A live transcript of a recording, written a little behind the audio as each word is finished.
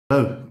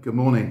Hello, good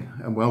morning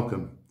and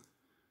welcome.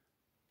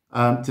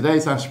 Today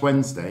is Ash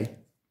Wednesday,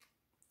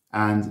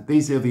 and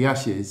these are the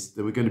ashes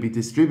that we're going to be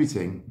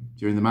distributing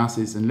during the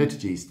Masses and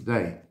liturgies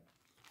today.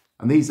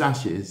 And these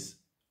ashes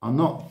are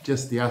not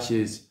just the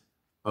ashes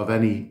of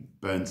any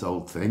burnt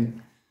old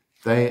thing,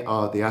 they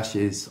are the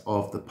ashes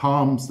of the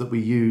palms that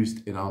we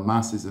used in our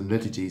Masses and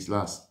liturgies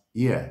last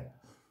year.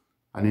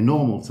 And in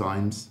normal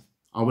times,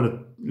 I would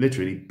have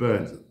literally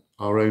burnt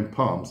our own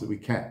palms that we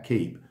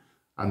keep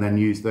and then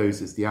use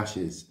those as the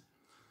ashes.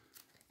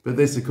 But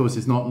this, of course,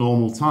 is not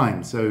normal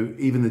time. So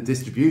even the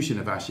distribution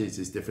of ashes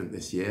is different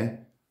this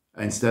year.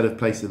 Instead of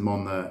placing them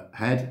on the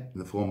head in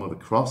the form of a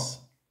cross,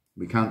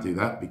 we can't do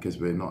that because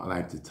we're not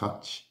allowed to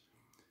touch.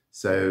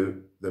 So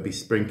they'll be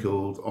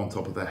sprinkled on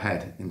top of the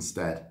head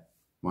instead.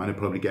 Mine will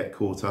probably get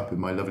caught up in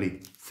my lovely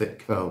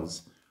thick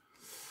curls.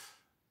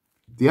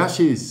 The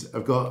ashes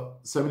have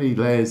got so many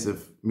layers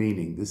of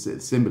meaning. This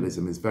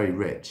symbolism is very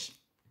rich.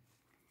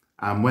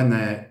 And when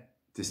they're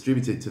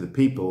distributed to the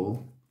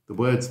people, the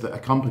words that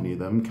accompany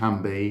them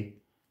can be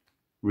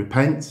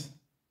repent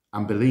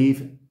and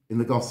believe in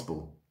the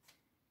gospel,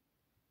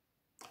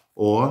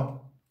 or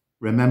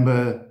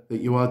remember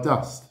that you are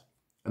dust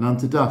and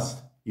unto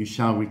dust you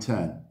shall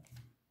return.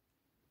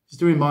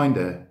 Just a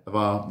reminder of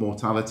our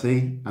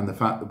mortality and the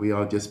fact that we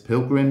are just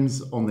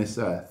pilgrims on this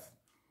earth,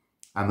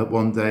 and that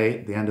one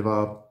day at the end of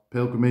our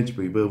pilgrimage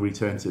we will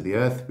return to the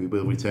earth, we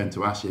will return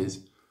to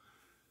ashes,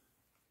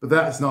 but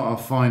that is not our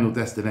final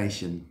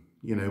destination.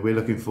 You know, we're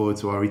looking forward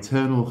to our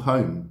eternal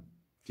home.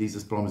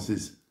 Jesus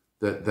promises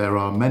that there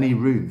are many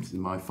rooms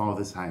in my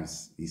Father's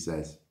house, he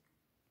says.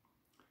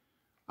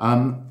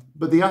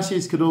 But the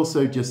ashes could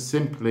also just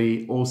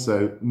simply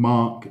also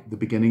mark the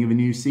beginning of a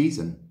new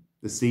season,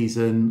 the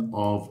season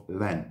of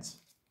Lent.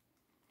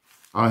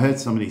 I heard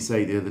somebody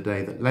say the other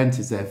day that Lent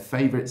is their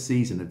favourite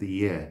season of the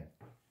year.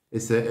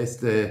 It's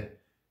the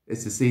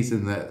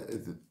season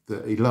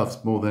that he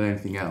loves more than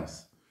anything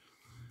else.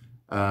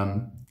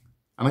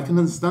 And I can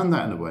understand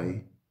that in a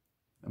way,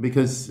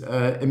 because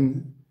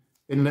in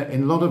a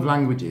lot of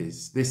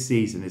languages, this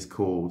season is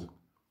called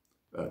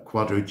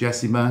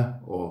Quadragesima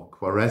or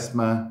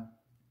Quaresma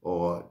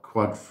or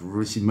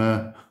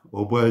Quadrisima,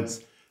 or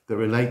words that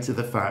relate to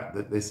the fact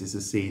that this is a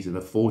season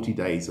of 40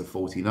 days or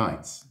 40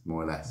 nights,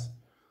 more or less.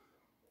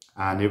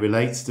 And it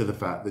relates to the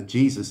fact that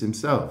Jesus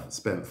himself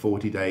spent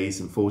 40 days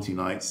and 40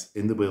 nights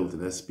in the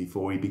wilderness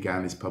before he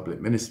began his public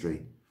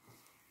ministry.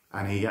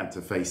 And he had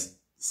to face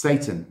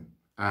Satan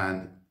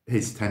and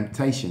his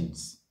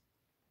temptations.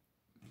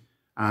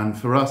 And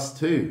for us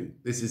too,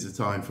 this is a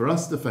time for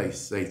us to face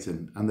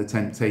Satan and the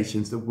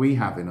temptations that we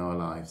have in our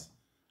lives.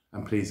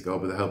 And please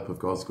God, with the help of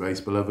God's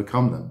grace, we'll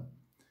overcome them.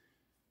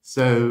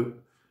 So,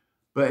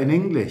 but in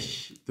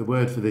English, the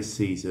word for this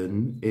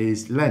season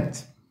is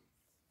Lent,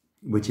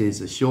 which is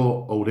a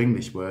short Old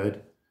English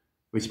word,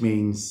 which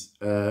means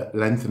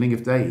lengthening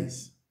of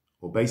days,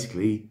 or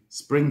basically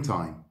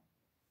springtime.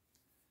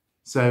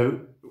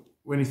 So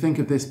when you think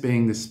of this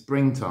being the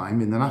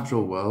springtime in the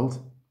natural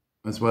world,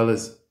 as well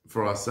as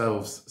for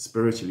ourselves,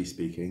 spiritually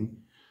speaking,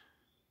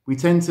 we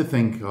tend to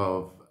think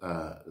of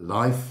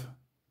life,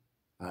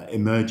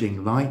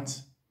 emerging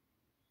light,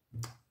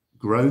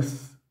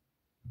 growth.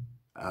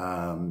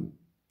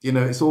 You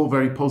know, it's all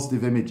very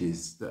positive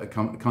images that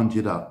are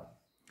conjured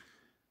up.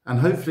 And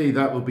hopefully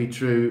that will be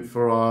true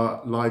for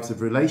our lives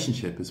of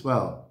relationship as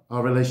well.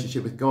 Our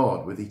relationship with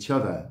God, with each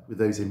other, with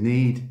those in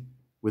need,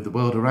 with the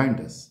world around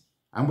us,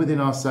 and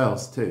within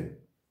ourselves too.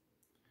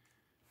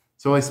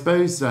 So I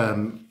suppose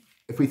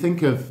if we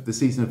think of the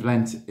season of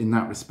Lent in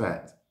that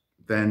respect,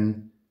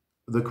 then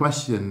the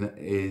question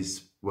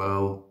is,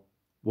 well,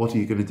 what are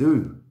you going to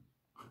do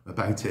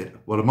about it?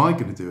 What am I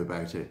going to do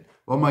about it?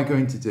 What am I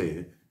going to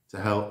do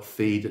to help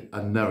feed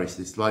and nourish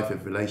this life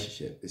of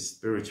relationship, this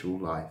spiritual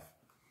life?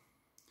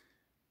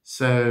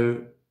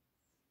 So,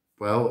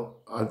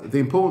 well, the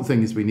important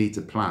thing is we need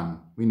to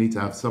plan. We need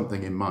to have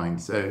something in mind.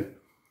 So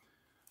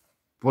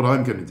what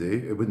I'm going to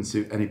do, it wouldn't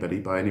suit anybody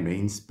by any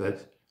means,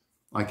 but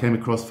I came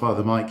across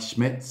Father Mike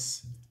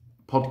Schmidt's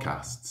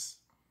podcasts.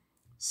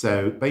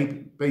 So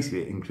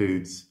basically it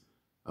includes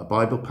a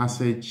Bible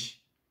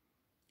passage,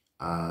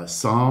 a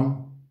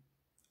psalm,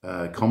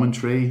 a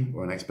commentary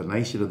or an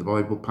explanation of the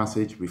Bible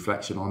passage,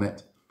 reflection on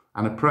it,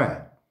 and a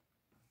prayer.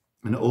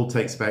 And it all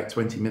takes about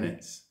 20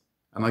 minutes.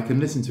 And I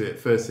can listen to it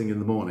first thing in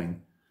the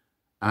morning.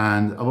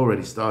 And I've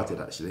already started,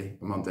 actually.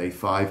 I'm on day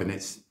 5 and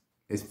it's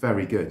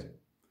very good.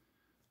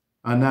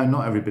 I know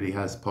not everybody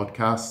has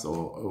podcasts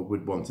or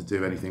would want to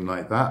do anything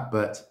like that,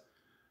 but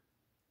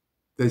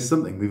there's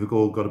something. We've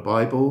all got a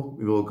Bible,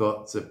 we've all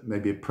got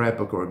maybe a prayer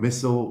book or a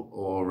missal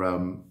or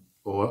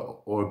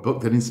a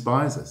book that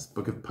inspires us, a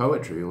book of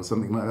poetry or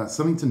something like that,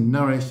 something to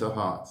nourish the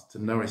heart,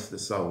 to nourish the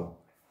soul.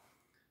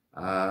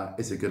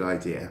 It's a good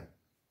idea.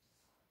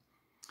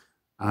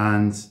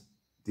 And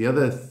the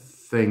other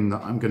thing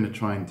that I'm going to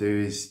try and do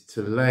is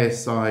to lay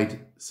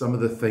aside some of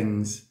the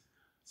things,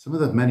 some of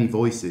the many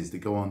voices that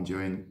go on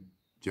during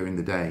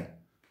the day.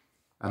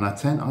 And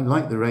I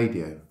like the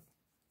radio.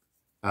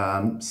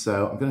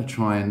 So I'm going to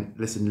try and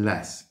listen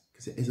less,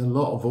 There's a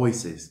lot of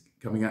voices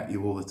coming at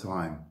you all the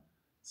time.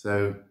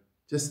 So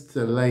just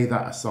to lay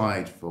that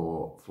aside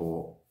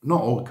for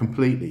not all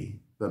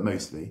completely, but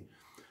mostly.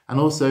 And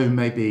also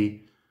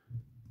maybe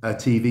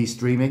TV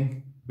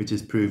streaming, which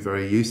has proved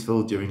very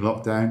useful during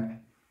lockdown.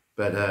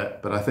 But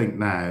I think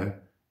now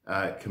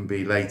it can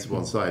be laid to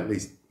one side, at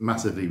least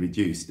massively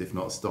reduced, if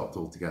not stopped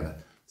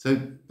altogether. So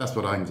that's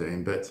what I'm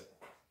doing. But,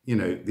 you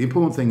know, the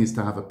important thing is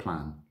to have a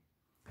plan.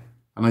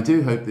 And I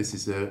do hope this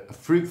is a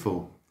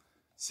fruitful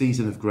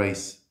season of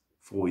grace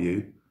for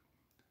you.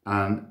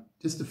 And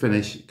just to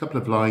finish, a couple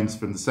of lines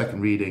from the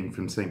second reading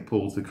from St.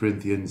 Paul to the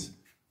Corinthians.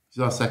 This is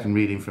our second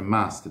reading from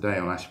Mass today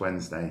on Ash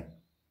Wednesday.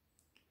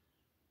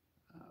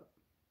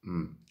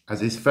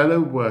 As his fellow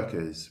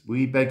workers,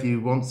 we beg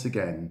you once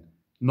again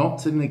not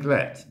to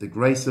neglect the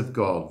grace of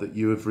God that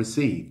you have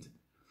received.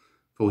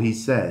 For he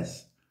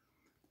says,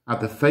 "At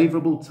the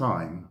favourable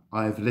time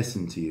I have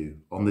listened to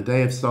you. On the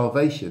day of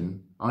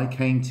salvation I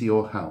came to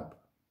your help."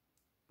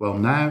 Well,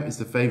 now is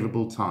the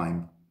favourable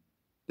time.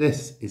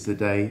 This is the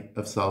day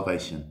of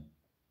salvation.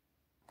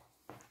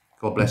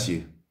 God bless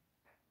you.